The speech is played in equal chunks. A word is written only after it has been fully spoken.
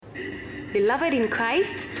Beloved in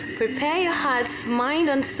Christ, prepare your hearts, mind,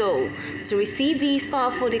 and soul to receive these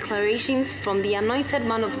powerful declarations from the anointed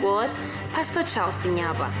man of God, Pastor Charles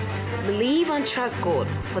Nyaba. Believe and trust God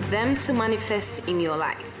for them to manifest in your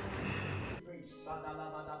life.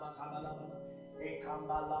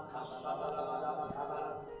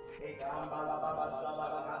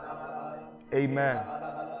 Amen.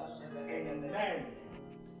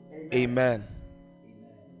 Amen.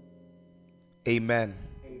 Amen.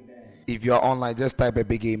 If you're online, just type a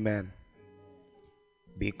big amen.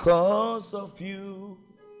 Because of you,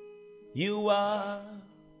 you are.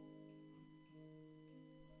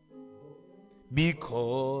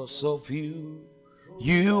 Because of you,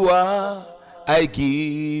 you are. I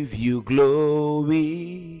give you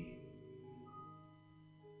glory.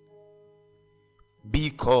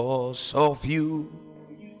 Because of you,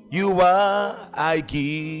 you are. I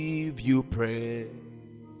give you praise.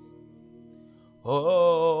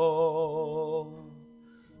 Oh,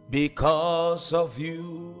 because of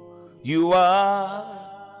you, you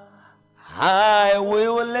are. I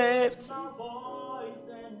will lift my voice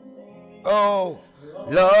and sing. Oh,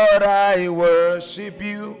 Lord, I worship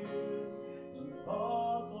you.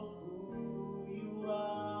 Because of who you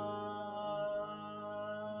are.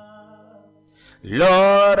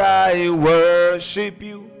 Lord, I worship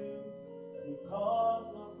you.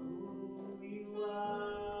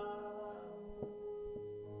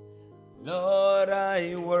 Lord,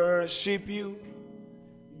 I worship you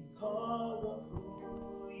because of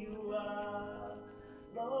who you are.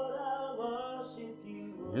 Lord, I worship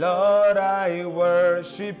you. Lord, I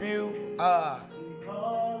worship you.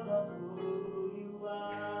 Because of who you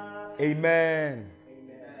are. Amen.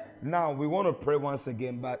 Now we want to pray once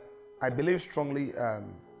again, but I believe strongly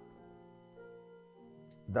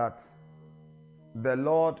that the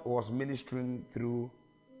Lord was ministering through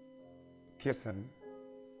Kissing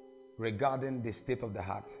regarding the state of the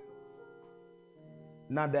heart.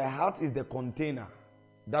 Now, the heart is the container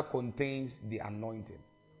that contains the anointing.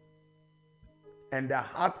 And the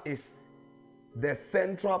heart is the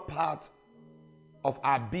central part of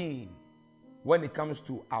our being when it comes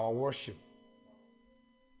to our worship.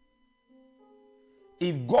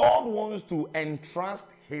 If God wants to entrust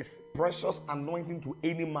his precious anointing to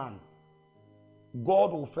any man,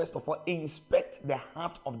 God will first of all inspect the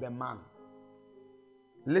heart of the man.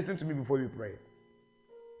 Listen to me before you pray.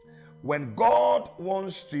 When God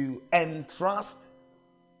wants to entrust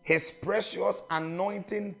his precious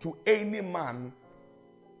anointing to any man,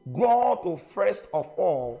 God will first of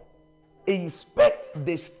all inspect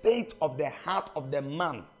the state of the heart of the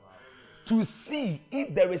man to see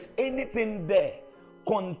if there is anything there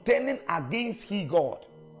contending against he God.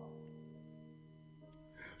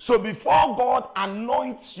 So before God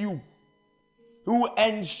anoints you, he will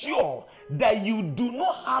ensure that you do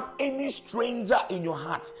not have any stranger in your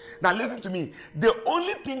heart. Now listen to me. The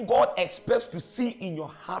only thing God expects to see in your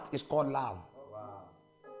heart is called love.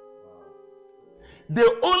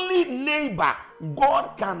 The only neighbor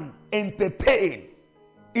God can entertain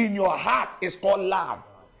in your heart is called love.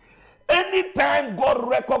 Anytime God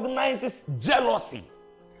recognizes jealousy,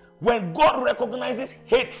 when God recognizes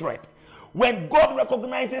hatred, when God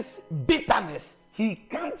recognizes bitterness, he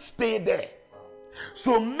can't stay there.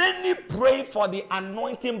 So many pray for the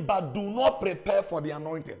anointing but do not prepare for the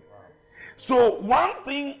anointing. So one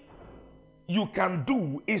thing you can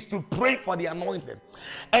do is to pray for the anointing.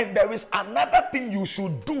 And there is another thing you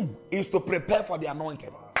should do is to prepare for the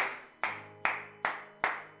anointing.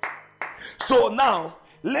 So now,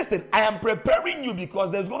 listen, I am preparing you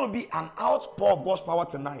because there's going to be an outpour of God's power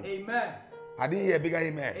tonight. Amen. I didn't hear a bigger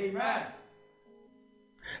amen. Amen.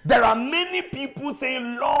 There are many people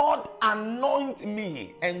saying, Lord, anoint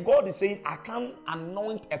me. And God is saying, I can't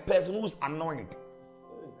anoint a person who's anointed.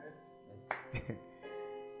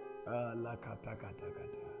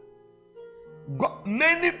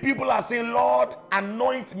 Many people are saying, Lord,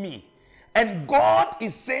 anoint me. And God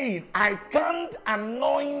is saying, I can't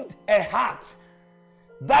anoint a heart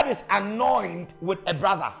that is anointed with a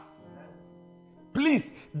brother.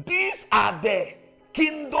 Please, these are the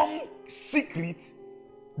kingdom secrets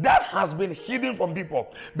that has been hidden from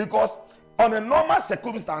people. Because on a normal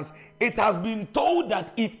circumstance, it has been told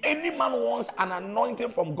that if any man wants an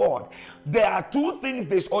anointing from God, there are there are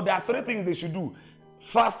three things they should do: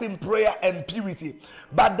 fasting, prayer, and purity.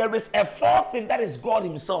 But there is a fourth thing, that is God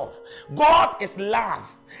himself. God is love.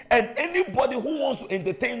 And anybody who wants to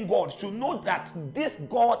entertain God should know that this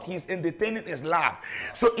God he's entertaining is love.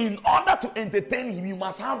 So in order to entertain him, you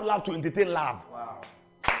must have love to entertain love. Wow.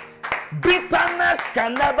 Bitterness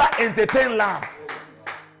can never entertain love.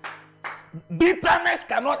 Bitterness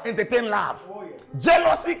cannot entertain love. Oh, yes.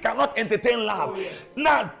 Jealousy cannot entertain love. Oh, yes.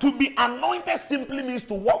 Now, to be anointed simply means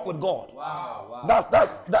to walk with God. Wow.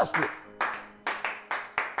 That's it.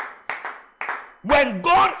 When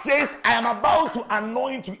God says, I am about to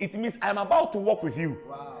anoint you, it means I am about to walk with you.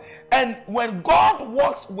 Wow. And when God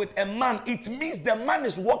walks with a man, it means the man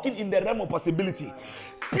is walking in the realm of possibility.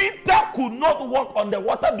 Peter could not walk on the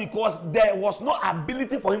water because there was no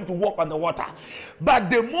ability for him to walk on the water. But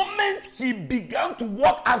the moment he began to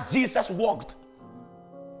walk as Jesus walked,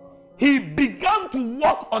 he began to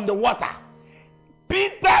walk on the water.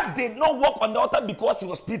 Peter did not walk on the water because he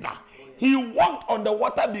was Peter. He walked on the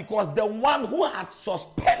water because the one who had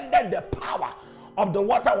suspended the power of the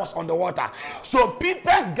water was on the water. So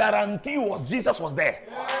Peter's guarantee was Jesus was there.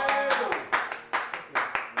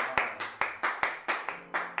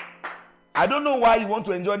 I don't know why you want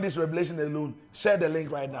to enjoy this revelation alone. Share the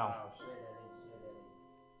link right now.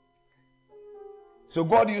 So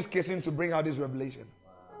God used kissing to bring out this revelation.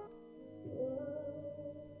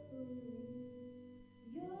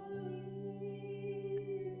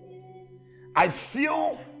 I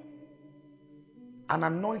feel an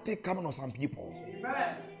anointing coming on some people.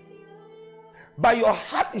 But your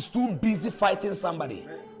heart is too busy fighting somebody.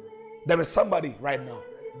 There is somebody right now.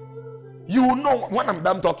 You will know when I'm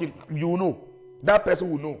done talking, you will know. That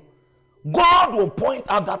person will know. God will point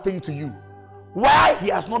out that thing to you. Why he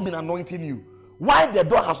has not been anointing you. Why the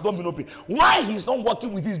door has not been open. Why he's not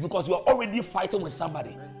working with you is because you are already fighting with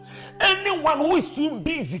somebody. Anyone who is too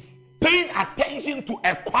busy paying attention to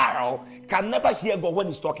a quarrel can never hear God when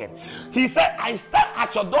he's talking. He said, I stand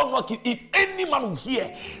at your door knocking. If any man will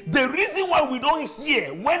hear, the reason why we don't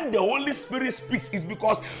hear when the Holy Spirit speaks is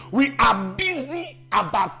because we are busy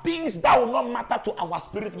about things that will not matter to our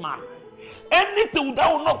spirit man. Anything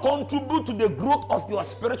that will not contribute to the growth of your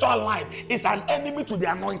spiritual life is an enemy to the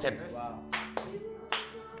anointing. Wow.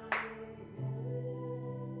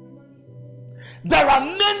 There are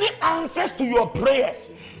many answers to your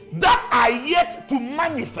prayers that are yet to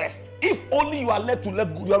manifest if only you are ready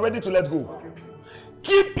to let go.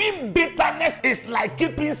 Keeping bitterness is like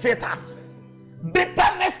keeping Satan.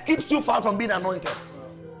 Bitterness keeps you far from being anointed.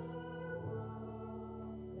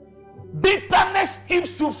 Bitterness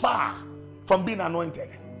keeps you far from being anointed.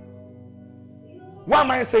 Why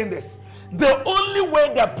am I saying this? The only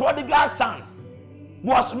way the prodigal son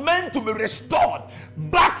was meant to be restored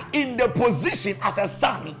back in the position as a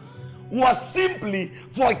son was simply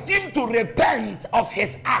for him to repent of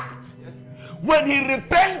his act. When he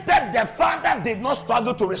repented, the father did not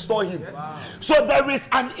struggle to restore him. Wow. So there is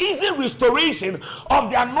an easy restoration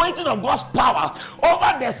of the anointing of God's power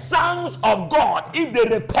over the sons of God if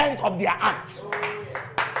they repent of their acts.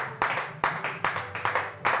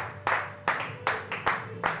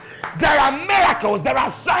 There are miracles, there are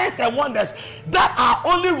signs and wonders that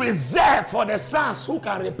are only reserved for the sons who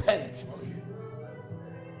can repent.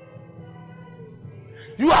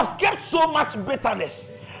 You have kept so much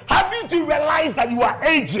bitterness. Haven't you realized that you are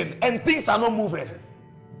aging and things are not moving?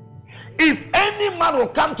 If any man will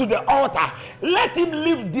come to the altar, let him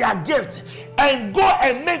leave their gift and go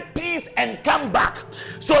and make peace and come back.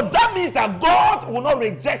 So that means that God will not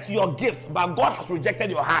reject your gift, but God has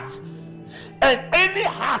rejected your heart. And any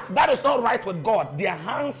heart that is not right with God, their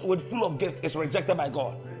hands with full of gifts, is rejected by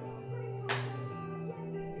God.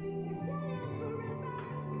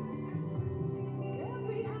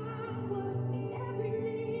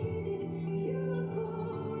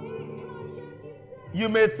 You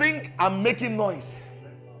may think I'm making noise.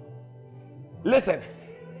 Listen.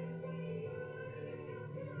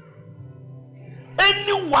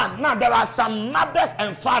 Anyone, now there are some mothers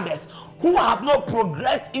and fathers who have not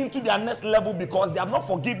progressed into their next level because they have not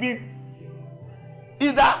forgiven.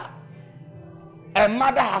 Either a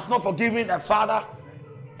mother has not forgiven a father,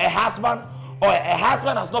 a husband, or a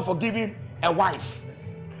husband has not forgiven a wife.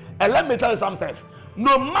 And let me tell you something.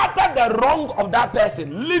 No matter the wrong of that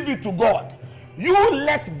person, leave it to God. You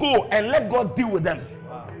let go and let God deal with them.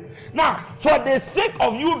 Wow. Now, for the sake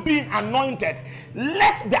of you being anointed,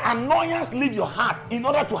 let the annoyance leave your heart in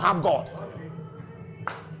order to have God.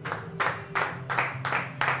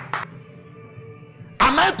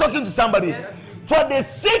 Am I talking to somebody? Yes. For the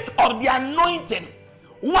sake of the anointing,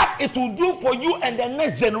 what it will do for you and the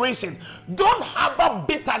next generation, don't harbor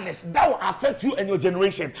bitterness that will affect you and your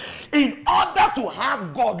generation. In order to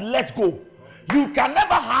have God, let go. You can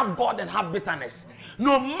never have God and have bitterness.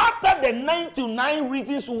 No matter the 99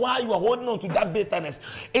 reasons why you are holding on to that bitterness,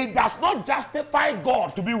 it does not justify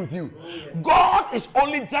God to be with you. God is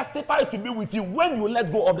only justified to be with you when you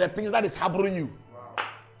let go of the things that is harboring you.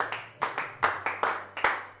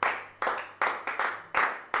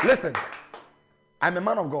 Listen, I'm a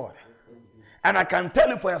man of God. And I can tell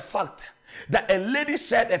you for a fact that a lady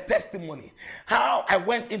shared a testimony how I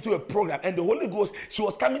went into a program and the Holy Ghost, she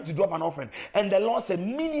was coming to drop an offering, and the Lord said,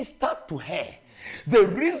 minister to her. The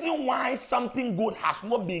reason why something good has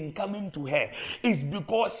not been coming to her is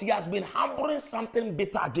because she has been harboring something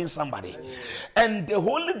bitter against somebody. And the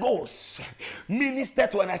Holy Ghost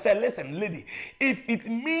ministered to her, and I said, listen, lady, if it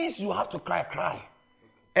means you have to cry, cry.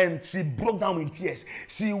 And she broke down in tears.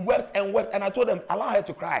 She wept and wept, and I told them, allow her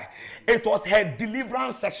to cry. It was her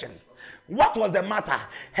deliverance session. What was the matter?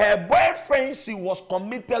 Her boyfriend she was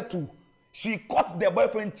committed to, she caught the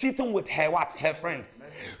boyfriend cheating with her what? Her friend.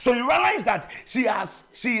 So you realize that she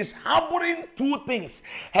is harboring two things,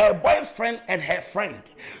 her boyfriend and her friend.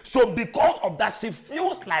 So because of that, she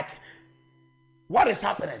feels like, what is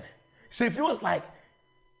happening? She feels like,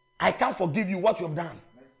 I can't forgive you what you have done.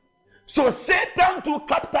 So Satan to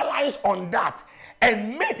capitalize on that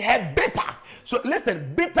and made her bitter. So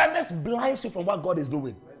listen, bitterness blinds you from what God is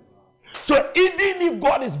doing. So even if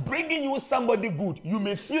God is bringing you somebody good, you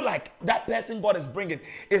may feel like that person God is bringing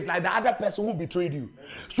is like the other person who betrayed you.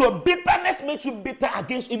 So bitterness makes you bitter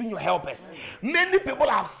against even your helpers. Many people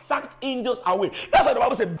have sucked angels away. That's why the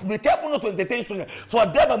Bible says, be careful not to entertain strangers, for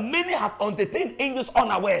there many have entertained angels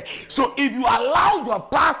unaware. So if you allow your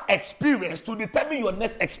past experience to determine your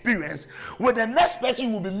next experience, with the next person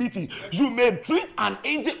you will be meeting, you may treat an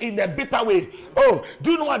angel in a bitter way. Oh,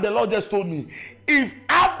 do you know what the Lord just told me? If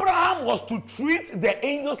Abraham was to treat the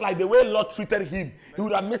angels like the way Lot treated him, he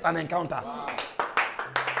would have missed an encounter. Wow.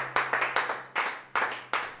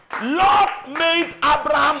 Lot made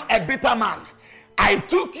Abraham a bitter man. I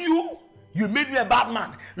took you, you made me a bad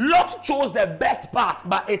man. Lot chose the best part,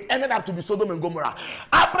 but it ended up to be Sodom and Gomorrah.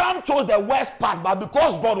 Abraham chose the worst part, but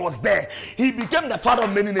because God was there, he became the father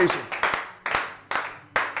of many nations.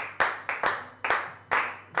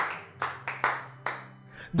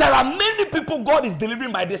 There are many people God is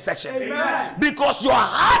delivering by this section. Amen. Because your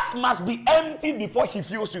heart must be empty before he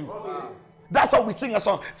fills you. Yes. That's why we sing a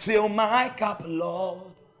song. Fill my cup, Lord.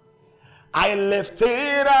 I lift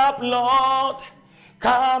it up, Lord.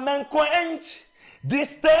 Come and quench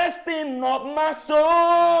this thirsting of my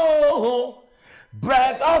soul.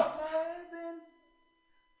 Breath of heaven,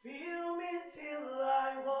 fill me till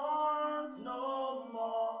I want no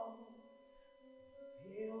more.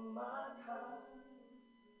 Fill my cup.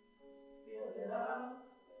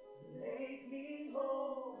 Make me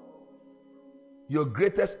whole. Your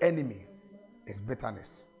greatest enemy is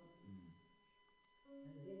bitterness.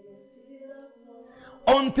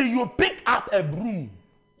 Until you pick up a broom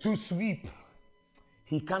to sweep,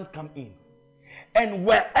 he can't come in. And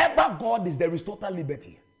wherever God is, there is total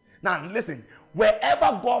liberty. Now listen,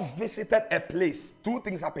 wherever God visited a place, two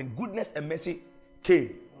things happen: goodness and mercy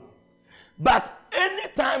came. But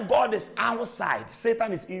anytime God is outside,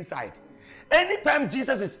 Satan is inside. Anytime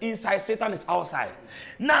Jesus is inside, Satan is outside.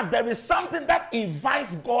 Now, there is something that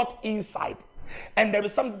invites God inside, and there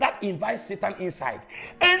is something that invites Satan inside.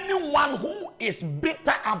 Anyone who is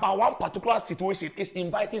bitter about one particular situation is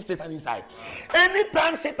inviting Satan inside.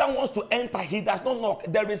 Anytime Satan wants to enter, he does not knock.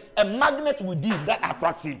 There is a magnet within that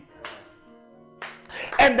attracts him.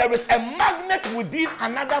 And there is a magnet within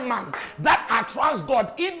another man that attracts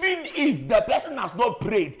God, even if the person has not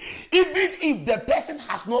prayed. Even if the person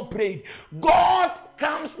has not prayed, God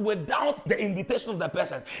comes without the invitation of the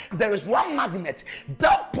person. There is one magnet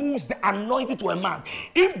that pulls the anointing to a man.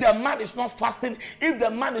 If the man is not fasting, if the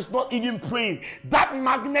man is not even praying, that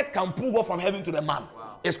magnet can pull God from heaven to the man.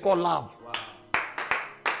 Wow. It's called love.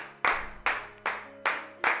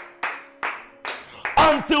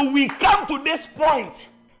 Until we come to this point,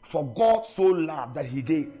 for God so loved that he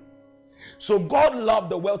gave. So God loved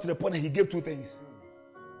the world to the point that he gave two things: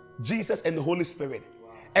 Jesus and the Holy Spirit. Wow.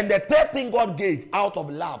 And the third thing God gave out of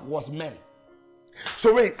love was men.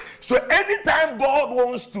 So wait, so anytime God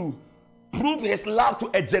wants to prove his love to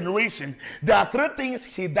a generation, there are three things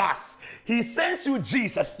he does. He sends you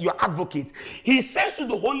Jesus, your advocate. He sends you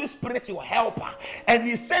the Holy Spirit, your helper. And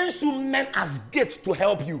he sends you men as gifts to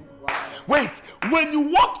help you. Wow. Wait, when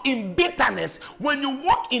you walk in bitterness, when you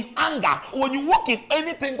walk in anger, when you walk in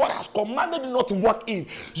anything God has commanded you not to walk in,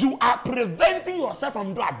 you are preventing yourself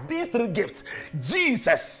from that. These three gifts: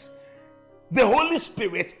 Jesus, the Holy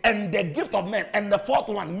Spirit, and the gift of men. And the fourth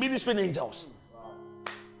one, ministering angels.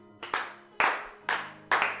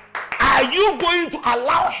 Are you going to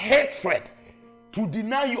allow hatred to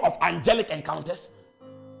deny you of angelic encounters?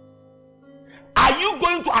 Are you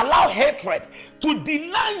going to allow hatred to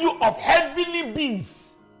deny you of heavenly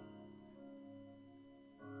beings?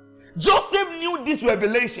 Joseph knew this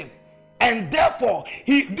revelation, and therefore,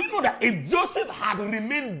 do you know that if Joseph had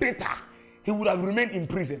remained bitter, he would have remained in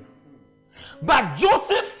prison. But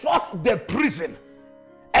Joseph fought the prison.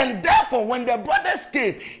 And therefore, when the brothers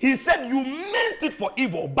came, he said, you meant it for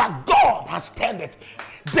evil, but God has turned it.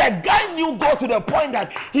 The guy knew God to the point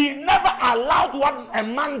that he never allowed what a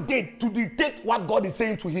man did to dictate what God is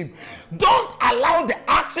saying to him. Don't allow the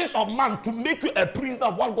actions of man to make you a prisoner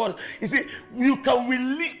of what God. You see, you can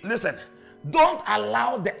really listen. Don't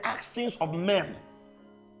allow the actions of men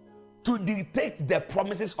to dictate the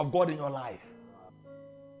promises of God in your life.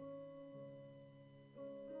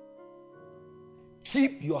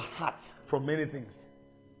 Keep your heart from many things.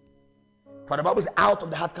 For the Bible says, out of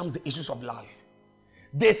the heart comes the issues of life.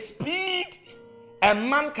 The speed a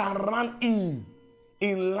man can run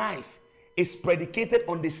in life is predicated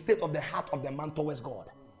on the state of the heart of the man towards God.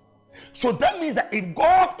 So that means that if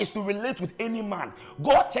God is to relate with any man,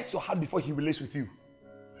 God checks your heart before he relates with you.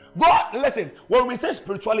 God, listen, when we say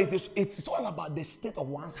spirituality, it's all about the state of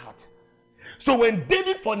one's heart. So when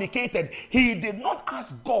David fornicated, he did not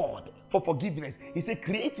ask God for forgiveness. He said,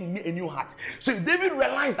 create in me a new heart. So David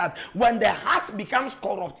realized that when the heart becomes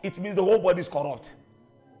corrupt, it means the whole body is corrupt.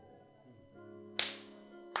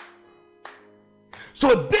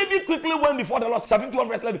 So David quickly went before the Lord, Psalm 51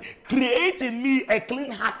 verse 11, create in me a clean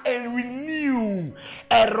heart and renew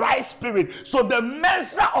a right spirit. So the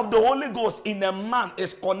measure of the Holy Ghost in a man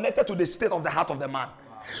is connected to the state of the heart of the man.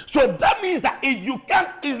 So that means that if you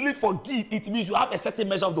can't easily forgive, it means you have a certain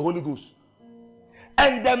measure of the Holy Ghost.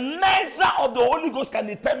 And the measure of the Holy Ghost can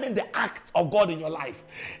determine the act of God in your life.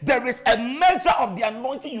 There is a measure of the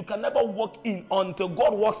anointing you can never walk in until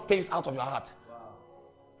God works things out of your heart.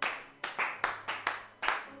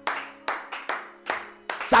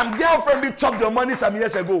 Some girlfriend be chopped your money some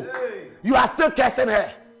years ago. You are still cursing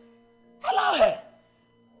her. Allow her.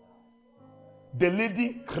 The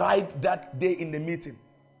lady cried that day in the meeting.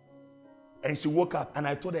 And she woke up and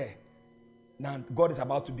I told her, now God is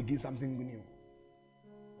about to begin something new.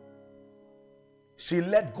 She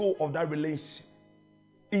let go of that relationship.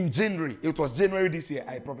 In January, it was January this year,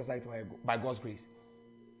 I prophesied to her by God's grace.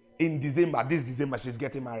 In December, this December, she's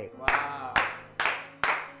getting married. Wow.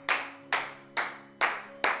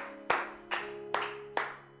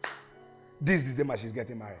 This December, she's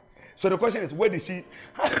getting married. So the question is, where did she?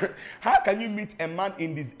 How can you meet a man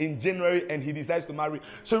in January and he decides to marry?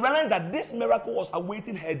 So you realize that this miracle was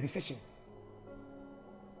awaiting her decision.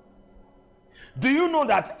 Do you know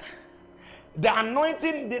that the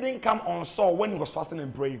anointing didn't come on Saul when he was fasting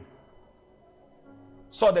and praying?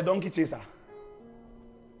 Saul, the donkey chaser.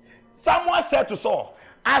 Someone said to Saul,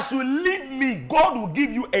 as you lead me, God will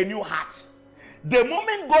give you a new heart. The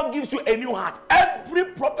moment God gives you a new heart, every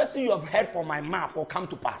prophecy you have heard from my mouth will come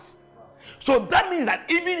to pass. So that means that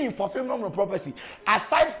even in fulfillment of prophecy,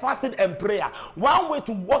 aside fasting and prayer, one way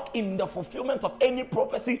to walk in the fulfillment of any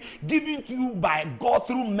prophecy given to you by God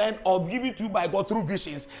through men or given to you by God through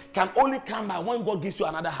visions can only come by when God gives you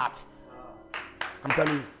another heart. I'm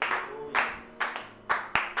telling you.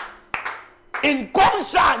 In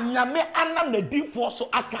Komsha, Nyame anam ne di forso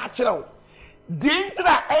akachiro.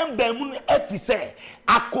 Dintra embemun efise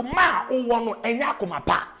akoma owo no enya akoma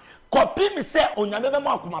pa. Kopi mi se onyame be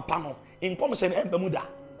ma akoma pa no. In Komsha embemuda.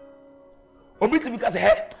 Obi ti because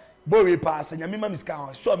hey boy pass nyame ma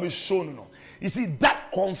miska show me show no. You see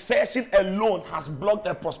that confession alone has blocked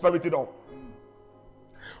the prosperity door.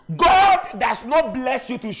 God does not bless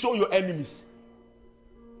you to show your enemies.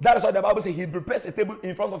 That is why the Bible says he prepares a table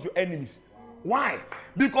in front of your enemies. Why?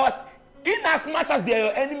 Because in as much as they are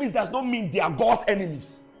your enemies does not mean they are God's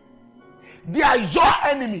enemies. They are your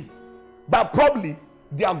enemy, but probably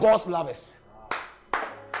they are God's lovers.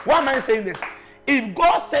 Why am I saying this? If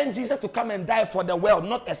God sent Jesus to come and die for the world,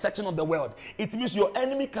 not a section of the world, it means your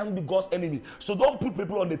enemy can be God's enemy. So don't put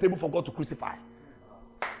people on the table for God to crucify.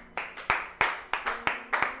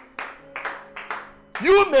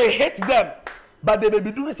 You may hate them, but they may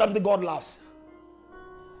be doing something God loves.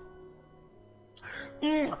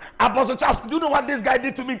 Apostle Charles, do you know what this guy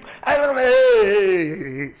did to me?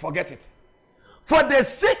 Hey, forget it. For the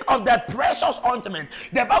sake of the precious ointment,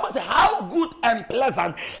 the Bible says how good and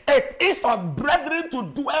pleasant it is for brethren to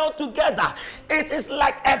dwell together. It is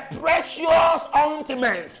like a precious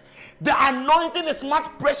ointment. The anointing is much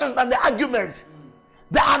precious than the argument.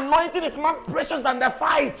 The anointing is much precious than the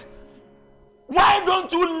fight. Why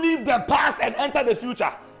don't you leave the past and enter the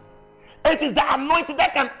future? It is the anointing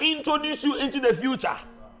that can introduce you into the future.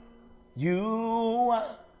 You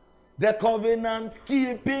are the covenant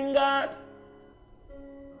keeping God.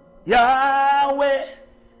 Yahweh,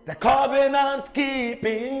 the covenant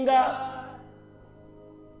keeping God.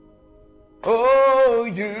 Oh,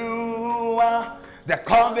 you are the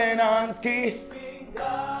covenant keeping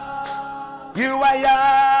God. You are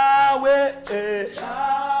Yahweh.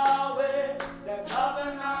 Yahweh, the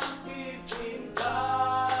covenant keeping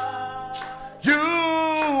God. You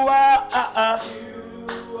are.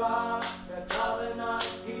 You are the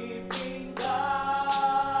covenant keeping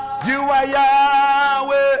God. You are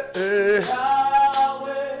Yahweh.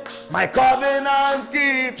 Yahweh, My covenant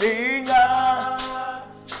keeping God.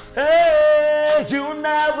 Hey, you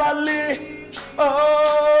never leave.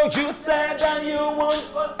 Oh, you said that you won't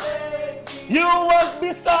forsake me. You walk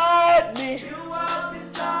beside me. You are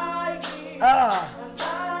beside me. Ah. And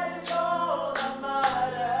that is all that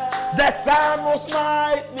matters. The sun will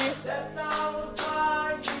smite me. The sun will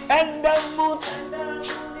smite me. And the moon. And the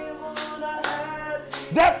moon ahead.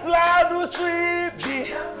 The flood will sweep me.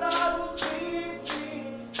 The flood will sweep me.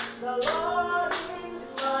 The Lord is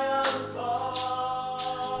my anchor.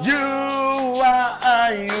 You are.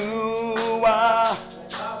 The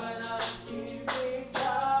covenant keeping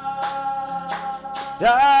God.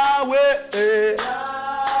 Yahweh.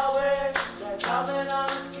 Yahweh, the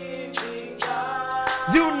covenant keeping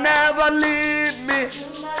God. You never leave me. You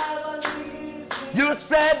never leave me. You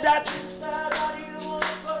said that You said that you won't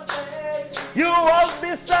forsake me. you walk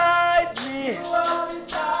beside me. You are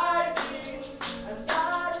beside me. And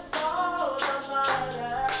that is all that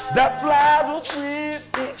matters. The flood will sweep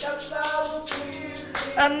me. The flood will sweep me.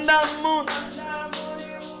 And the moon. And the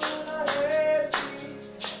moon ahead me.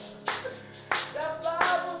 The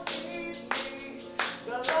flood will sweep me.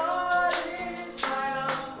 The Lord is my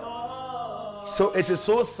anchor. So it is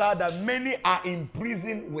so sad that many are in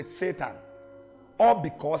prison with Satan, all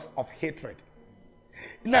because of hatred.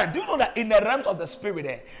 Now, do you know that in the realms of the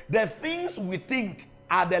spirit, the things we think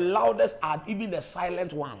are the loudest are even the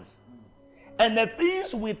silent ones. And the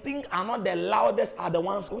things we think are not the loudest are the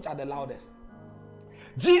ones which are the loudest.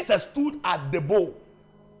 Jesus stood at the bowl,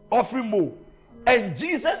 offering bowl, and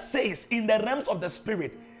Jesus says in the realms of the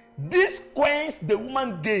spirit, this coins the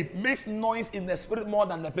woman gave makes noise in the spirit more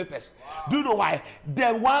than the papers. Wow. Do you know why?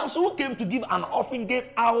 The ones who came to give an offering gave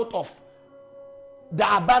out of the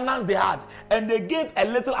abundance they had, and they gave a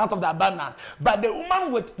little out of the abundance. But the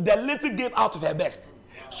woman with the little gave out of her best.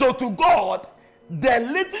 So to God, the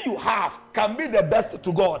little you have can be the best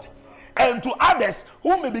to God. And to others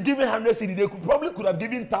who may be giving 100 cedi, they could have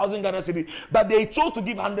given 1,000 Ghana cedi, but they chose to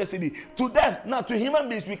give 100 cedi. To them, now to human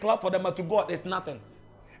beings we clap for them, but to God it's nothing.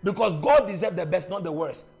 Because God deserves the best, not the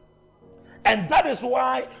worst. And that is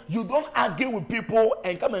why you don't argue with people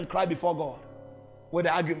and come and cry before God with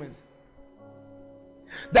the argument.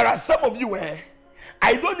 There are some of you where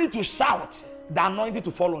I don't need to shout the anointing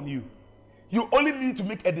to fall on you. You only need to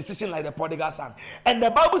make a decision like the prodigal son. And the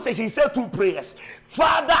Bible says he said 2 prayers.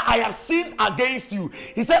 Father, I have sinned against you.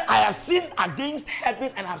 He said, I have sinned against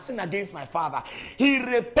heaven and I have sinned against my father. He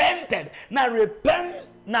repented. Now repent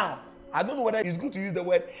now. I don't know whether it's good to use the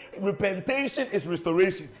word. Repentation is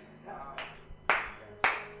restoration.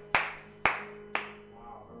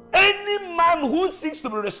 Any man who seeks to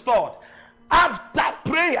be restored after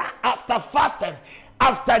prayer, after fasting,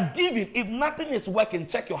 after giving, if nothing is working,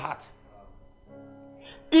 check your heart.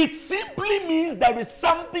 It simply means there is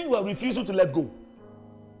something you are refusing to let go.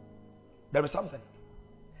 There is something.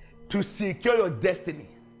 To secure your destiny,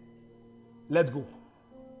 let go.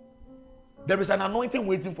 There is an anointing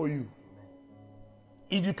waiting for you.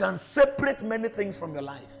 If you can separate many things from your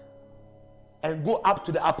life and go up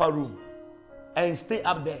to the upper room and stay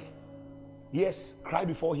up there, yes, cry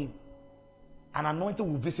before him. An anointing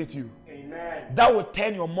will visit you. Amen. That will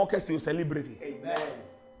turn your mockers to a celebrity. Amen.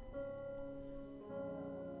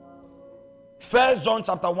 1 John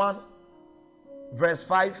chapter 1, verse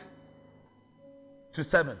 5 to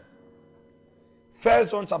 7. 1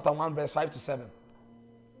 John chapter 1, verse 5 to 7.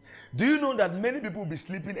 Do you know that many people will be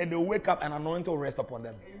sleeping and they'll wake up and anointing will rest upon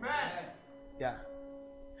them? Amen. Yeah.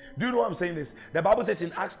 Do you know why I'm saying this? The Bible says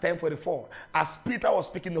in Acts 10:44, as Peter was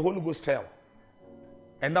speaking, the Holy Ghost fell.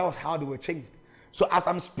 And that was how they were changed. So as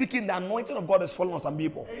I'm speaking, the anointing of God is falling on some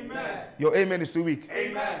people. Amen. Your amen is too weak.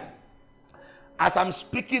 Amen. As I'm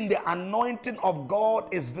speaking, the anointing of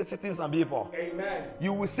God is visiting some people. Amen.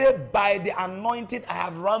 You will say, by the anointing, I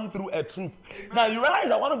have run through a troop. Amen. Now, you realize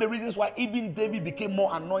that one of the reasons why even David became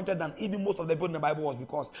more anointed than even most of the people in the Bible was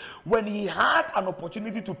because when he had an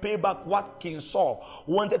opportunity to pay back what King Saul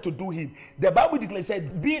wanted to do him, the Bible declares,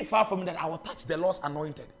 said, be it far from me that I will touch the Lord's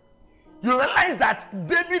anointed. You realize that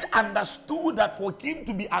David understood that for him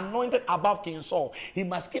to be anointed above King Saul, he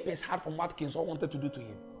must keep his heart from what King Saul wanted to do to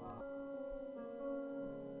him.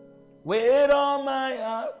 Wait on my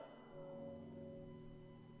heart.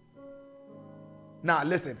 Now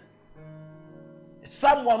listen.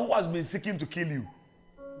 Someone who has been seeking to kill you,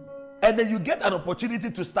 and then you get an opportunity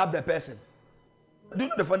to stab the person. Do you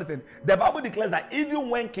know the funny thing? The Bible declares that even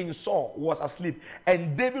when King Saul was asleep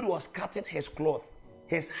and David was cutting his cloth,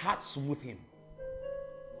 his heart smote him.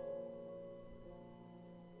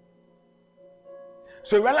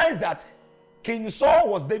 So he realized that King Saul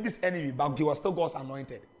was David's enemy, but he was still God's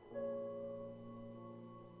anointed.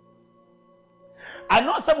 I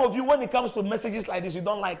know some of you, when it comes to messages like this, you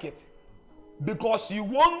don't like it. Because you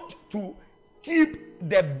want to keep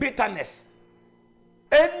the bitterness.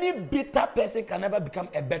 Any bitter person can never become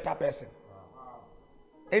a better person.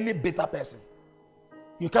 Any bitter person.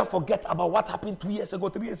 You can't forget about what happened 2 years ago,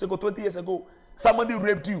 3 years ago, 20 years ago. Somebody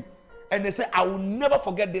raped you. And they say, I will never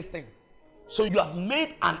forget this thing. So you have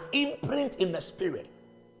made an imprint in the spirit.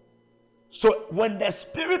 So when the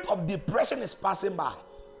spirit of depression is passing by,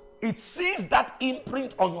 it sees that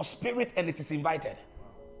imprint on your spirit and it is invited.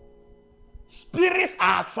 Spirits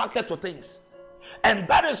are attracted to things. And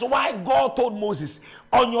that is why God told Moses,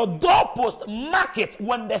 on your doorpost, mark it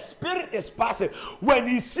when the spirit is passing. When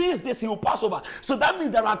he sees this, he will pass over. So that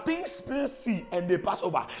means there are things spirits see and they pass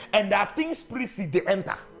over. And there are things spirits see, they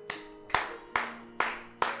enter.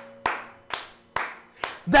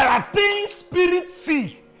 There are things spirits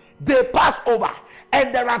see, they pass over.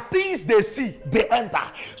 And there are things they see, they enter.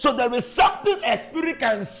 So there is something a spirit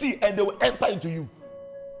can see and they will enter into you.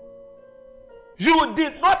 You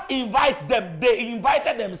did not invite them. They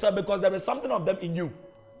invited themselves because there is something of them in you.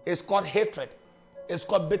 It's called hatred. It's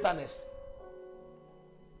called bitterness.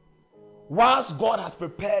 Once God has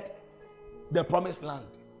prepared the promised land,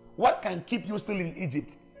 what can keep you still in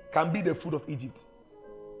Egypt can be the food of Egypt.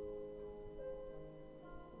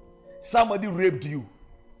 Somebody raped you.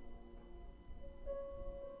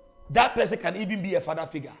 That person can even be a father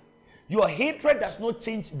figure. Your hatred does not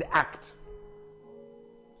change the act.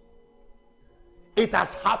 It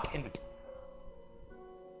has happened.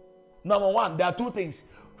 Number one, there are two things.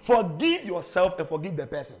 Forgive yourself and forgive the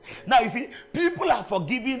person. Now you see, people are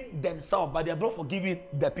forgiving themselves, but they are not forgiving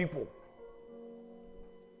the people.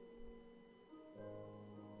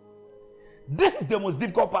 This is the most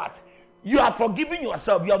difficult part. You are forgiving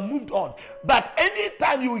yourself, you have moved on. But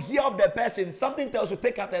anytime you hear of the person, something tells you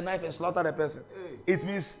take out a knife and slaughter the person. It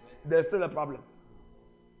means there's still a problem.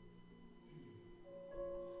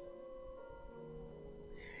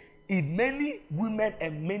 If many women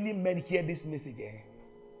and many men hear this message,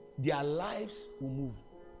 their lives will move.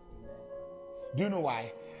 Do you know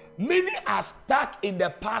why? Many are stuck in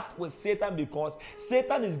the past with Satan because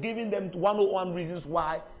Satan is giving them 101 reasons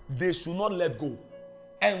why they should not let go.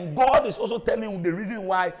 And God is also telling you the reason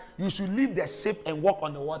why you should leave the ship and walk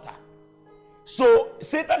on the water. So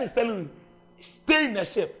Satan is telling you, stay in the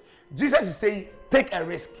ship. Jesus is saying, take a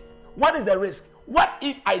risk. What is the risk? What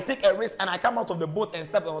if I take a risk and I come out of the boat and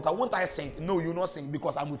step on the water? Won't I sink? No, you will not sink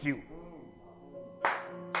because I'm with you.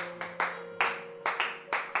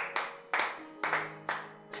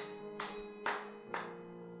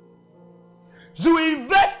 You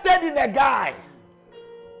invested in a guy.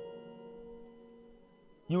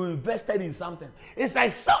 You invested in something. It's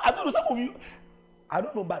like I don't know, some of you, I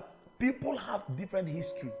don't know, but people have different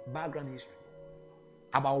history, background history,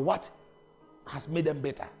 about what has made them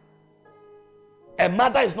better. A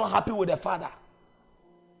mother is not happy with the father.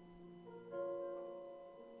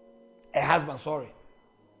 A husband, sorry.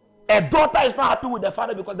 A daughter is not happy with the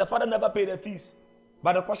father because the father never paid the fees.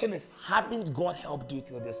 But the question is, hasn't God helped you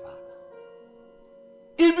till this far?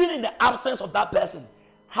 Even in the absence of that person,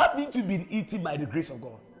 haven't you been eaten by the grace of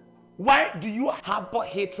God? Why do you harbor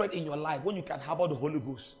hatred in your life when you can harbor the Holy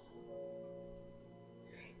Ghost?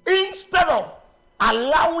 Instead of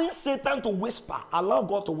allowing Satan to whisper, allow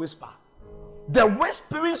God to whisper. The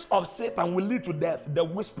whisperings of Satan will lead to death. The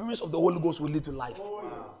whisperings of the Holy Ghost will lead to life. Oh,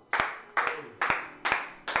 yes.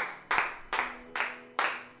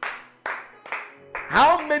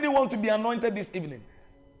 How many want to be anointed this evening?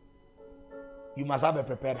 You must have a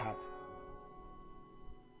prepared heart.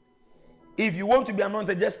 If you want to be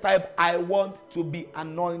anointed, just type, I want to be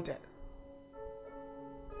anointed.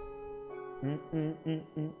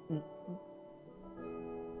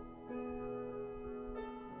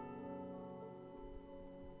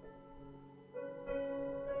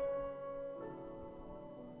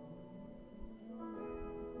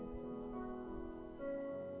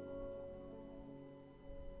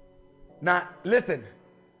 Now, listen.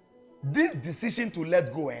 This decision to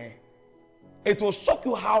let go, it will shock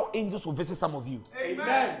you how angels will visit some of you.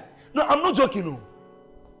 Amen. No, I'm not joking. No.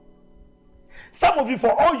 Some of you,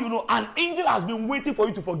 for all you know, an angel has been waiting for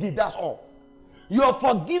you to forgive. That's all. Your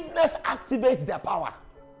forgiveness activates their power.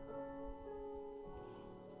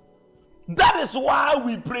 That is why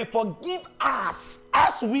we pray, forgive us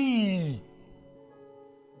as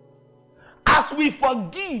As we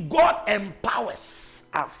forgive, God empowers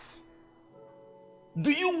us.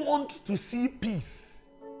 Do you want to see peace?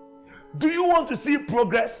 Do you want to see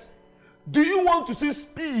progress? Do you want to see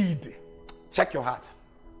speed? Check your heart.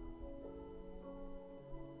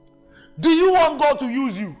 Do you want God to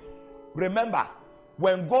use you? Remember,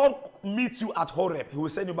 when God meets you at Horeb, He will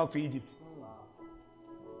send you back to Egypt.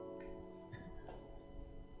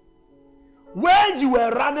 Where you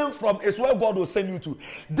were running from is where God will send you to.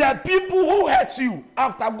 The people who hurt you,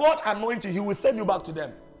 after God anoints you, He will send you back to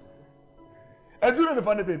them. And do you know the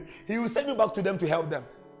funny thing? He will send you back to them to help them.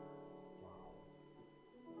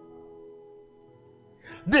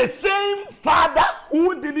 The same father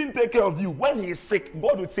who didn't take care of you when he is sick,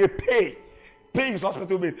 God would say, pay his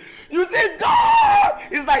hospital bill. You say, God!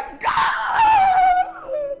 It's like, God!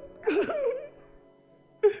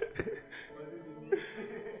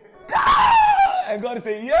 God! And God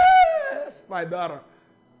say, yes, my daughter.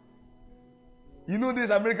 You know this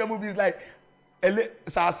American movie is like, God!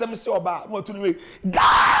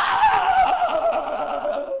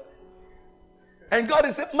 And God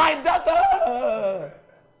is saying, my daughter!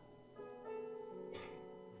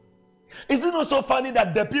 Is it not so funny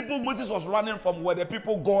that the people Moses was running from were the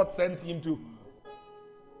people God sent him to?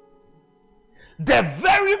 The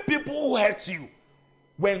very people who hurt you,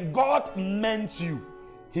 when God meant you,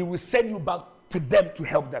 He will send you back to them to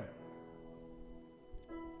help them.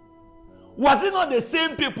 Was it not the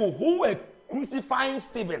same people who were crucifying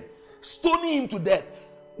Stephen, stoning him to death?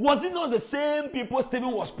 Was it not the same people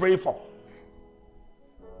Stephen was praying for?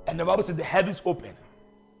 And the Bible said the heavens opened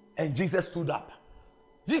and Jesus stood up.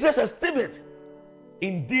 Jesus said, Stephen,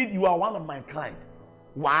 indeed you are one of my kind.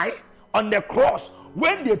 Why? On the cross,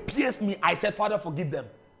 when they pierced me, I said, Father, forgive them.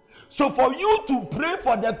 So for you to pray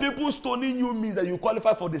for the people stoning you means that you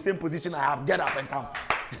qualify for the same position I have. Get up and come.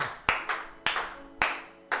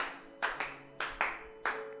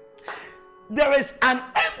 There is an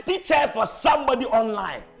empty chair for somebody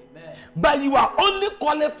online. Amen. But you are only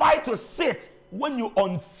qualified to sit when you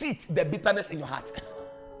unseat the bitterness in your heart.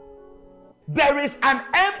 There is an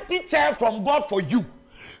empty chair from God for you.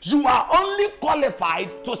 You are only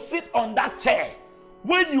qualified to sit on that chair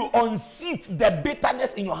when you unseat the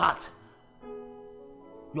bitterness in your heart.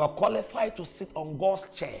 You are qualified to sit on God's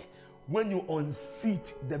chair when you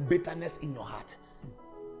unseat the bitterness in your heart.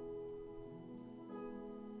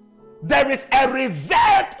 There is a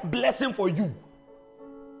reserved blessing for you.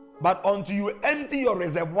 But until you empty your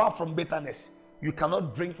reservoir from bitterness, you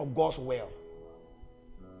cannot drink from God's well.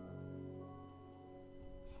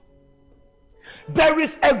 There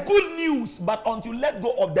is a good news, but until you let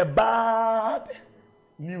go of the bad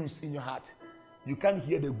news in your heart, you can't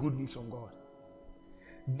hear the good news from God.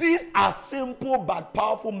 These are simple but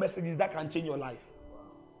powerful messages that can change your life.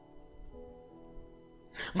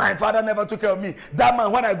 My father never took care of me. That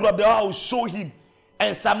man, when I grew up, I will show him.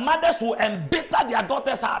 And some mothers will embitter their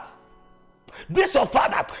daughter's heart. This or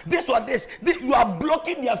father, this or this. You are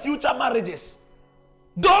blocking their future marriages.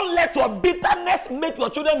 Don't let your bitterness make your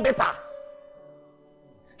children bitter.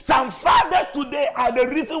 Some fathers today are the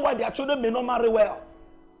reason why their children may not marry well.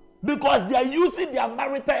 Because they are using their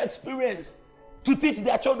marital experience to teach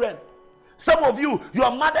their children. Some of you, your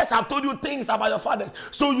mothers have told you things about your fathers.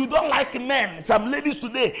 So you don't like men. Some ladies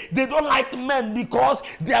today, they don't like men because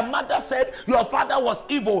their mother said your father was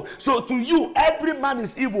evil. So to you, every man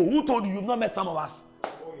is evil. Who told you? You've not met some of us.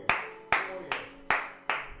 Oh yes. Oh yes.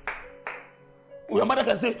 Your mother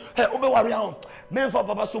can say, hey, men for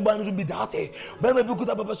Papa Suban to be that.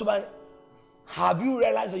 Have you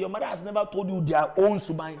realized that your mother has never told you their own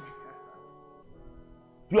Suban?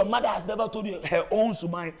 Your mother has never told you her own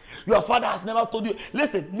Suban. Your father has never told you.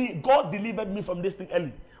 Listen, God delivered me from this thing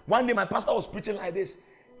early. One day my pastor was preaching like this,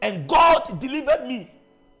 and God delivered me.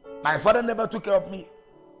 My father never took care of me.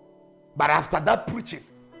 But after that preaching,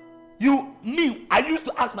 I used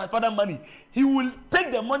to ask my father money. He will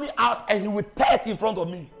take the money out and he will tear it in front of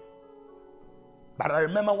me. But I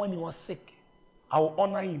remember when he was sick, I will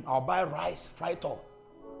honor him. I'll buy rice, fry it all.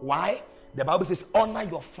 Why? The Bible says, honor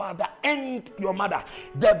your father and your mother.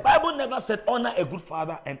 The Bible never said honor a good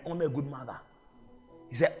father and honor a good mother.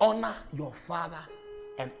 He said, honor your father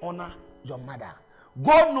and honor your mother.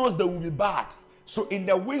 God knows they will be bad. So in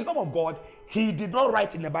the wisdom of God, He did not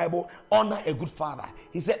write in the Bible, honor a good father.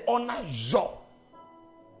 He said, honor your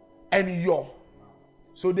and your.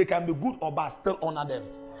 So they can be good or bad, still honor them.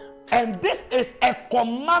 And this is a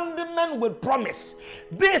commandment with promise.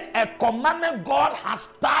 This is a commandment God has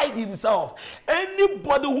tied Himself.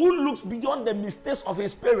 Anybody who looks beyond the mistakes of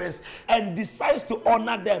his parents and decides to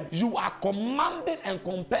honor them, you are commanding and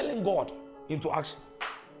compelling God into action.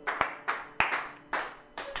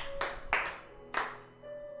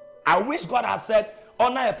 I wish God had said,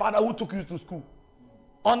 honor a father who took you to school.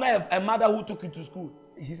 Honor a mother who took you to school.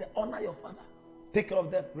 He said, honor your father. Take care of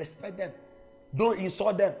them. Respect them. Don't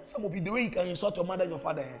insult them. Some of you, the way you can insult your mother and your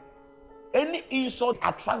father, any insult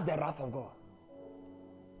attracts the wrath of God.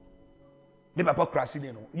 Me papa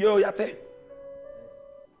Krasine no. Yo yate.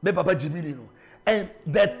 Me papa Jimmy no. And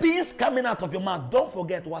the things coming out of your mouth, don't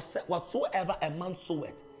forget whatsoever a man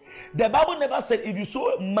soweth. The Bible never said if you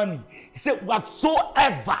sow money. He said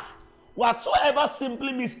whatsoever. Whatsoever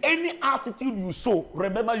simply means any attitude you sow,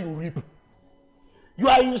 remember you reap. You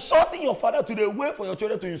are insulting your father today. Wait for your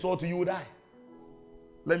children to insult you, you will die.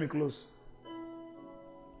 Let me close.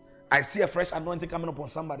 I see a fresh anointing coming upon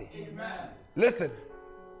somebody. Amen. Listen.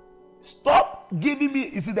 Stop giving me.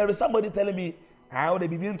 You see, there is somebody telling me, I would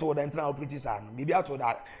be being told that I'm preaching. Maybe I told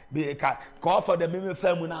that. Be call for the meme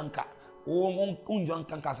family anka. Oh, unjon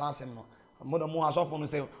kanka sansen no. Mother mo aso for no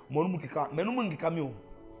say, Monu kika, menu mun kika mi o.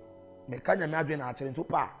 Me kanya me adwe na akere nto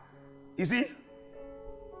pa. You see?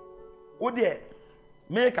 O de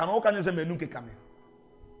me kan o kan say menu kika me.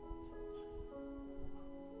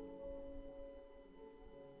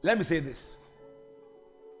 Let me say this.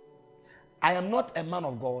 I am not a man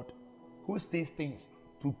of God who says things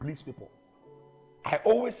to please people. I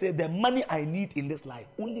always say the money I need in this life,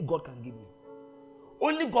 only God can give me.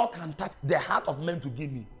 Only God can touch the heart of men to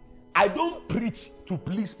give me. I don't preach to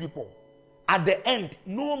please people. At the end,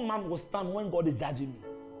 no man will stand when God is judging me.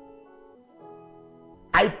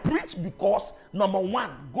 I preach because, number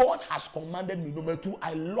one, God has commanded me. Number two,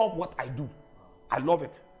 I love what I do. I love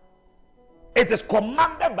it. It is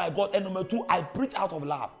commanded by God. And number two, I preach out of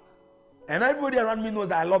love. And everybody around me knows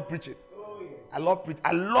that I love preaching. Oh, yes. I love preaching.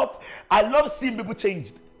 I love seeing people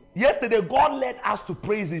changed. Yesterday, God led us to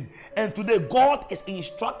praise Him. And today, God is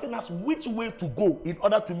instructing us which way to go in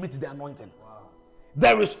order to meet the anointing. Wow.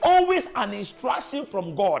 There is always an instruction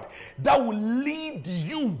from God that will lead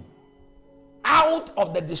you out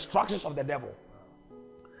of the distractions of the devil.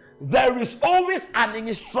 There is always an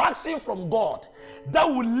instruction from God that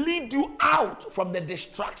will lead you out from the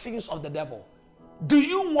distractions of the devil. Do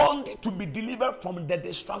you want to be delivered from the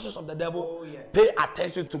distractions of the devil? Oh, yes. Pay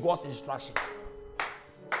attention to God's instruction.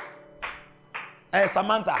 Hey,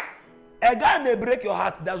 Samantha, a guy may break your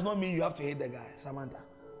heart, does not mean you have to hate the guy. Samantha,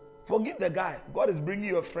 forgive the guy. God is bringing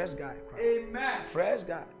you a fresh guy. Amen. Fresh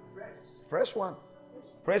guy. Fresh one.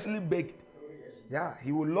 Freshly baked. Yeah,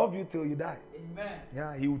 he will love you till you die. Amen.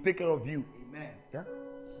 Yeah, he will take care of you. Amen. Yeah.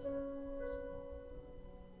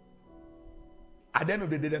 At the end of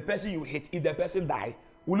the day, the person you hate, if the person die,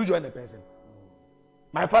 will you join the person?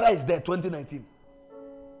 My father is there 2019.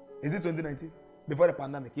 Is it 2019? Before the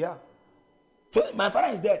pandemic, yeah. So my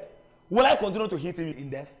father is dead. Will I continue to hate him in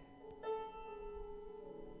death?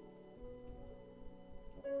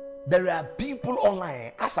 There are people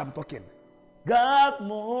online as I'm talking. God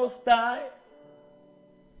Most High,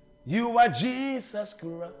 you are Jesus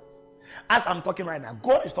Christ. As I'm talking right now,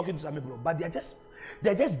 God is talking to some people, but they're just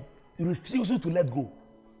refusing to let go.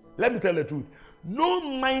 Let me tell you the truth. No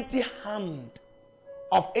mighty hand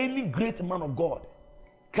of any great man of God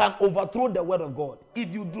can overthrow the word of God. If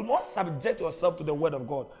you do not subject yourself to the word of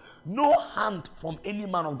God, no hand from any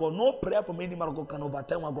man of God, no prayer from any man of God can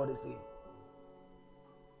overturn what God is saying.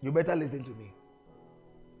 You better listen to me.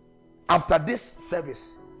 After this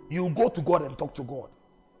service, you go to God and talk to God.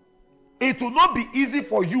 It will not be easy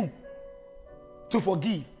for you to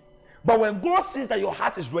forgive. But when God sees that your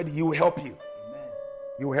heart is ready, He will help you. Amen.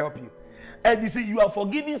 He will help you. And you see, you are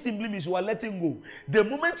forgiving simply means you are letting go. The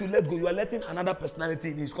moment you let go, you are letting another personality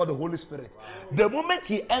in. It's called the Holy Spirit. The moment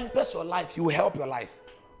He enters your life, He will help your life.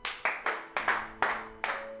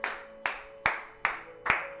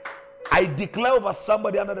 I declare over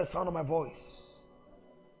somebody under the sound of my voice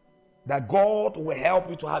that God will help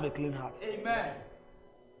you to have a clean heart. Amen.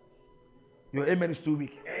 Your amen is too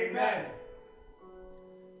weak. Amen.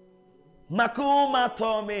 Makuma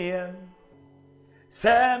Tomien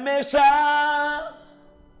Semesha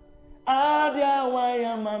Adia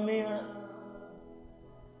Waya Mamia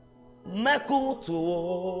Makuto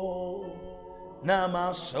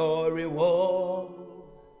Nama sorry wo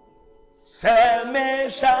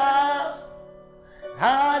Semesha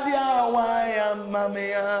Adia Waya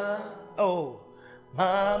Mamia. Oh,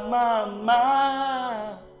 Mama.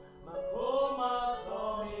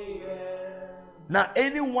 Now,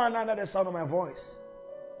 anyone under the sound of my voice,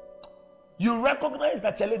 you recognize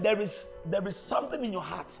that there is something in your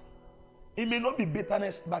heart. It may not be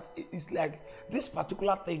bitterness, but it's like this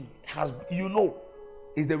particular thing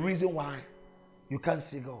is the reason why you can't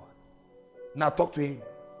see God. Now talk to Him.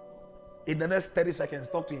 In the next 30 seconds,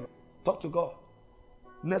 talk to Him. Talk to God.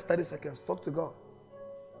 Next 30 seconds, talk to God.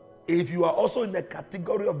 If you are also in the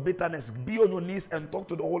category of bitterness, be on your knees and talk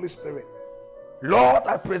to the Holy Spirit. Lord,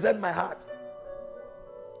 I present my heart.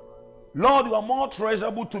 Lord, you are more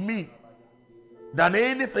treasurable to me than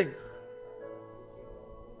anything.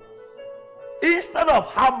 Instead of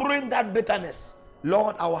harboring that bitterness,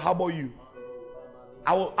 Lord, I will harbor you.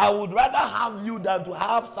 I would rather have you than to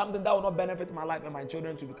have something that will not benefit my life and my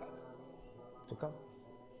children to come.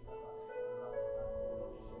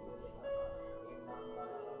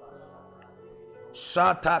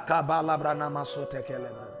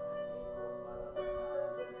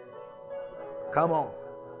 Come on.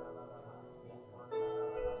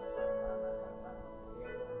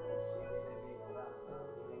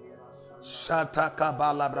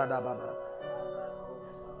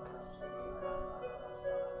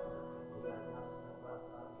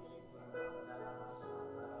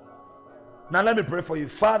 Now let me pray for you.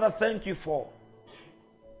 Father, thank you for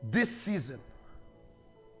this season.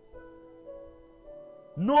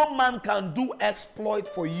 No man can do exploit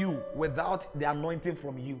for you without the anointing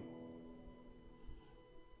from you.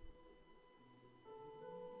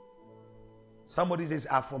 Somebody says,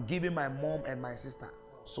 I've forgiven my mom and my sister,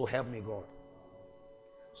 so help me God.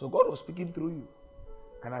 So God was speaking through you.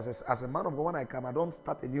 And as a man of God, when I come, I don't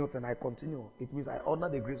start a new thing, I continue. It means I honor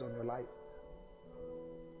the grace on your life.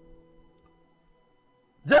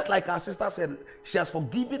 Just like our sister said, she has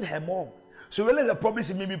forgiven her mom. She realized the problem,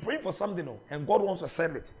 she may be praying for something, and God wants to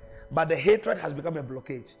send it. But the hatred has become a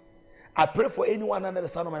blockage. I pray for anyone under the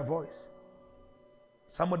sound of my voice.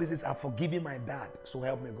 Somebody says, I've forgiven my dad, so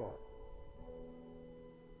help me God.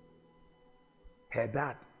 Her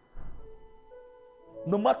dad.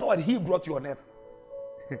 No matter what, he brought you on earth.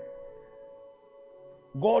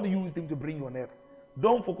 God used him to bring you on earth.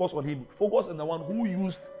 Don't focus on him. Focus on the one who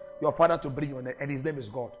used your father to bring you on earth, and his name is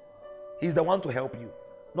God. He's the one to help you,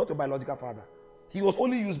 not your biological father. He was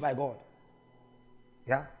only used by God.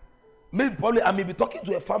 Yeah? I may be talking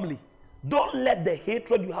to a family. Don't let the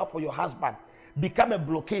hatred you have for your husband become a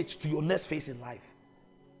blockage to your next phase in life.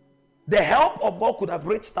 The help of God could have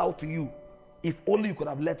reached out to you if only you could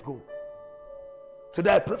have let go.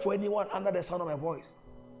 Today I pray for anyone under the sound of my voice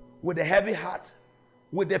with a heavy heart,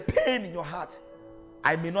 with the pain in your heart.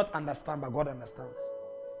 I may not understand, but God understands.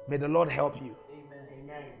 May the Lord help you.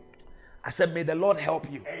 Amen. I said, may the Lord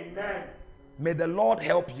help you. Amen. May the Lord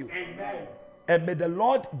help you. Amen. And may the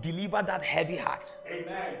Lord deliver that heavy heart.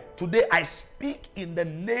 Amen. Today I speak in the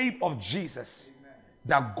name of Jesus. Amen.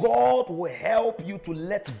 That God will help you to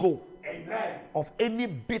let go. Amen. Of any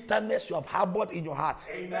bitterness you have harbored in your heart.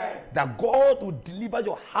 Amen. That God will deliver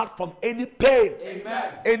your heart from any pain.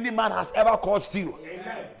 Amen. Any man has ever caused you.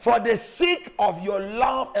 Amen. For the sake of your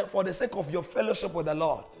love and for the sake of your fellowship with the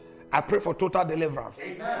Lord, I pray for total deliverance.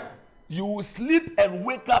 Amen. You will sleep and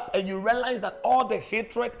wake up and you realize that all the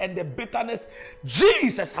hatred and the bitterness,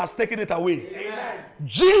 Jesus has taken it away. Amen.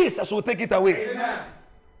 Jesus will take it away. Amen.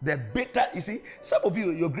 The bitter, you see, some of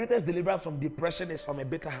you, your greatest deliverance from depression is from a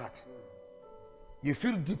bitter heart. You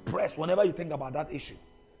feel depressed whenever you think about that issue.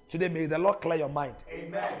 Today, may the Lord clear your mind.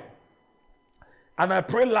 Amen. And I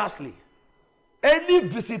pray lastly, any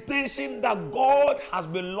visitation that God has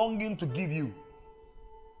been longing to give you,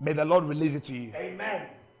 may the Lord release it to you. Amen.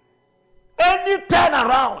 Any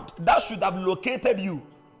turnaround that should have located you,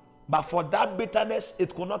 but for that bitterness,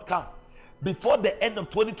 it could not come. Before the end of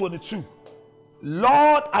 2022,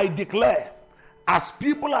 Lord, I declare, as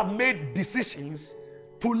people have made decisions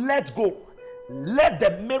to let go, let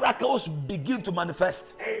the miracles begin to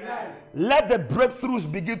manifest. Amen. Let the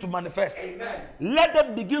breakthroughs begin to manifest. Amen. Let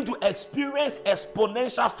them begin to experience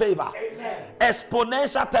exponential favor. Amen.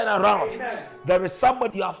 Exponential turnaround. Amen. There is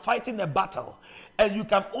somebody, you are fighting a battle, and you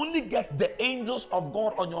can only get the angels of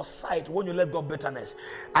God on your side when you let go of bitterness.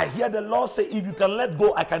 I hear the Lord say, if you can let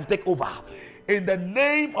go, I can take over. In the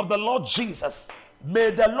name of the Lord Jesus,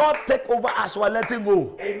 may the Lord take over as we are letting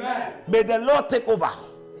go. Amen. May the Lord take over.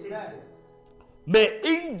 Jesus. May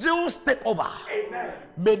angels take over. Amen.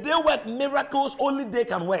 May they work miracles only they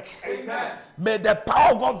can work. Amen. May the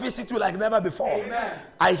power of God visit you like never before. Amen.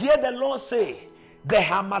 I hear the Lord say, the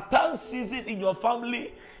Harmattan season in your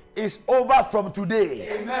family is over from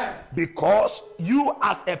today. Amen. Because you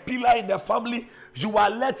as a pillar in the family, you are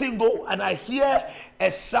letting go, and I hear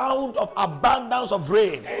a sound of abundance of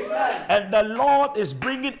rain. Amen. And the Lord is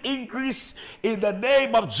bringing increase in the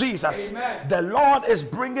name of Jesus. Amen. The Lord is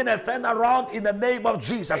bringing a turnaround in the name of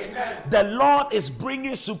Jesus. Amen. The Lord is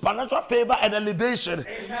bringing supernatural favor and elevation.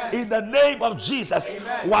 Amen. In the name of Jesus.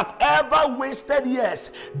 Amen. Whatever wasted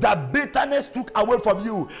years that bitterness took away from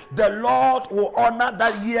you, the Lord will honor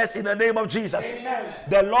that years in the name of Jesus. Amen.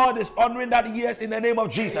 The Lord is honoring that years in the name of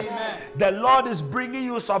Jesus. Amen. The Lord is is bringing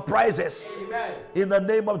you surprises. Amen. In the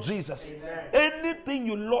name of Jesus. Amen. Anything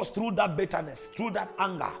you lost through that bitterness, through that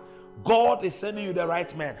anger, God is sending you the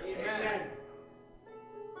right man. Amen.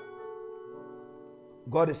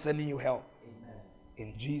 God is sending you help.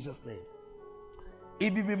 In Jesus' name.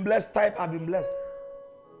 If you've been blessed, type I've been blessed.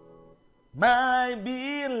 My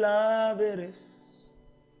beloved is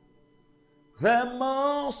the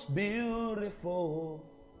most beautiful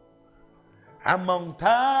among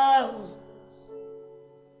thousands.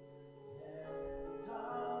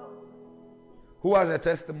 Who has a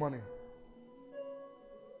testimony?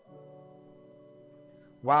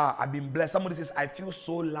 Wow, I've been blessed. Somebody says, I feel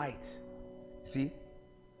so light. See?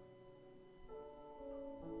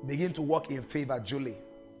 Begin to walk in favor, Julie.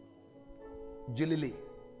 Julie Lee.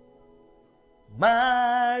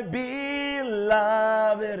 My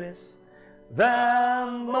beloved is the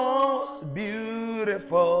most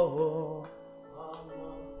beautiful.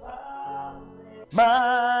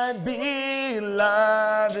 My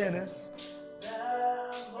beloved is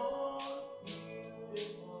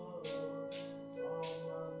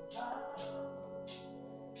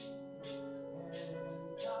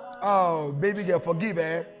oh, baby girl, forgive,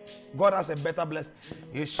 eh? God has a better blessing.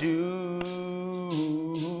 Yeshua.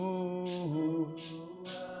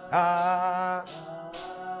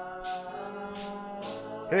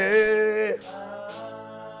 Hey.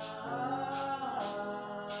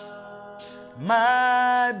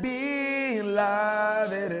 My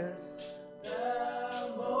beloved is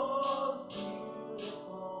the most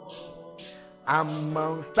beautiful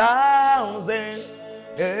amongst thousands.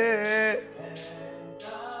 Hey.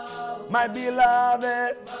 My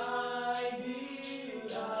beloved,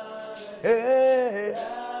 hey.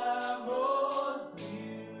 The most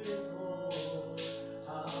beautiful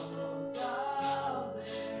among thousands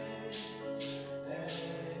and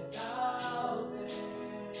thousands.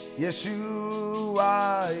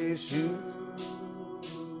 Yeshua, Yeshua,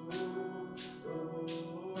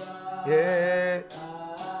 yeah.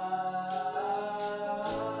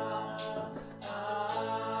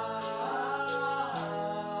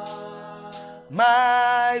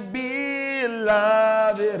 My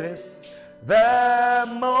beloved is the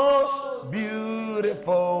most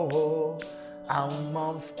beautiful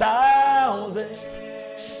amongst thousands.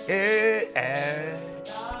 Yeah.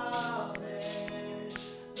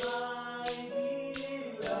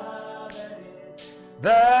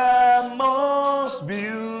 The most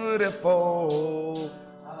beautiful.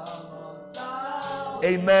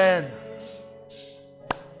 Amen.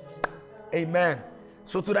 Amen.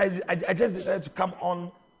 So today I just decided to come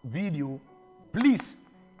on video. Please,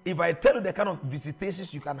 if I tell you the kind of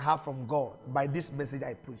visitations you can have from God by this message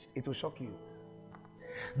I preached, it will shock you.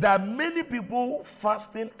 There are many people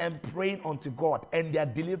fasting and praying unto God, and their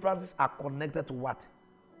deliverances are connected to what?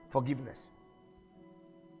 Forgiveness.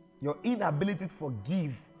 Your inability to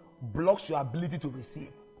forgive blocks your ability to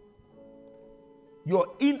receive. Your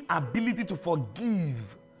inability to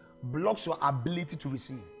forgive blocks your ability to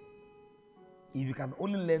receive. If you can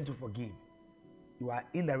only learn to forgive, you are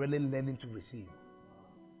indirectly learning to receive.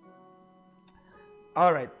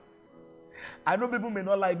 All right. I know people may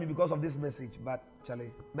not like me because of this message, but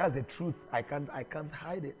Charlie, that's the truth. I can't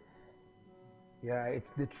hide it. Yeah,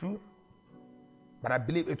 it's the truth. But I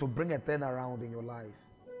believe it will bring a turnaround in your life.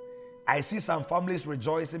 I see some families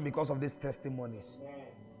rejoicing because of these testimonies.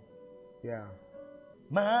 Yeah.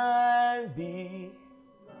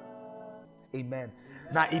 Amen.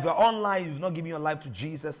 Now, if you're online, you've not given your life to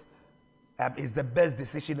Jesus, it's the best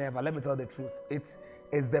decision ever. Let me tell you the truth. It's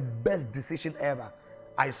the best decision ever.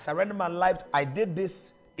 I surrendered my life. I did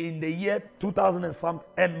this in the year 2000 and something,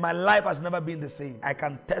 and my life has never been the same. I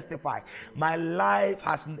can testify. My life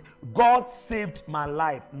has, God saved my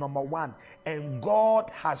life, number one, and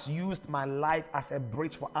God has used my life as a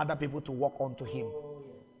bridge for other people to walk onto Him.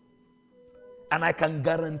 And I can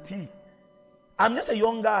guarantee, I'm just a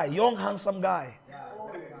young guy, young, handsome guy.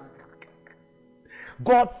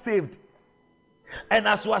 God saved. And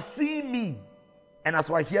as you are seeing me, and as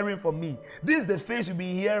you are hearing from me, this is the face you've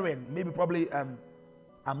been hearing. Maybe probably,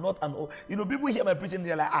 I'm not an old, people hear my preaching,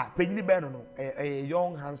 they're like, a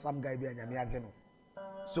young, handsome guy.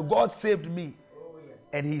 So God saved me,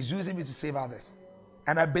 and He's using me to save others.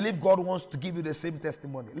 And I believe God wants to give you the same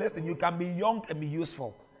testimony. Listen, you can be young and be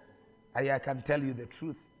useful. I can tell you the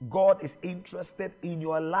truth. God is interested in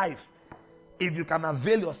your life. If you can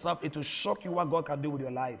avail yourself, it will shock you what God can do with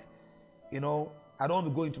your life. I don't want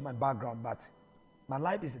to go into my background, but my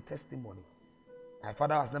life is a testimony. My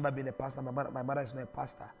father has never been a pastor. My mother is not a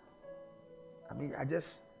pastor. I'm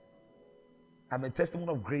a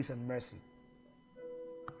testimony of grace and mercy.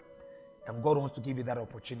 And God wants to give you that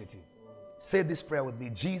opportunity. Say this prayer with me.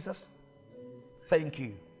 Jesus, thank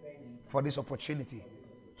you for this opportunity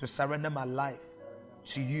to surrender my life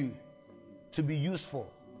to you, to be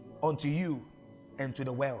useful unto you and to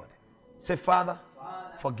the world. Say, Father,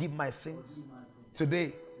 forgive my sins.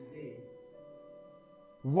 Today,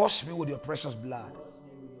 wash me with your precious blood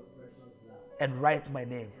and write my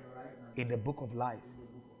name in the book of life.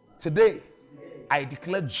 Today, I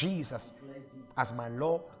declare Jesus as my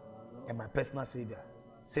Lord and my personal Savior.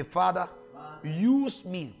 Say, Father, use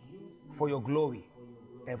me for your glory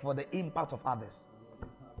and for the impact of others.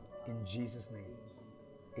 In Jesus' name,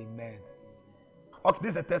 amen. Okay,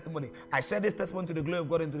 this is a testimony. I share this testimony to the glory of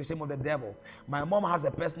God and to the shame of the devil. My mom has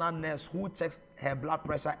a personal nurse who checks her blood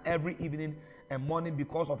pressure every evening and morning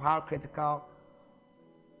because of how critical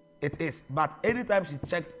it is. But anytime she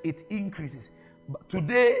checked, it increases. But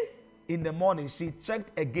today in the morning, she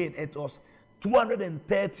checked again. It was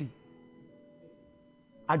 230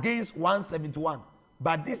 against 171.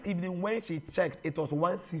 But this evening when she checked, it was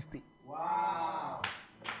 160. Wow.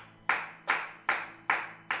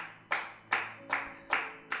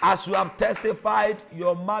 As you have testified,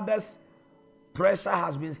 your mother's pressure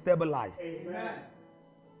has been stabilized. Amen.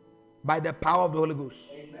 By the power of the Holy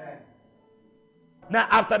Ghost. Amen. Now,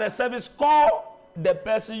 after the service, call the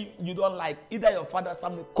person you don't like, either your father or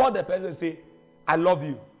somebody. Call the person and say, I love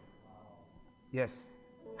you. Yes.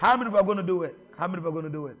 How many of you are going to do it? How many of you are going to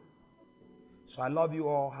do it? So I love you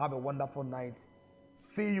all. Have a wonderful night.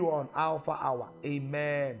 See you on Alpha Hour.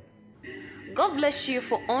 Amen. God bless you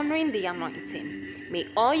for honoring the anointing. May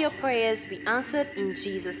all your prayers be answered in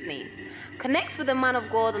Jesus' name. Connect with the man of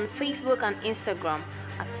God on Facebook and Instagram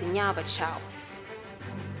at Sinyaba Charles.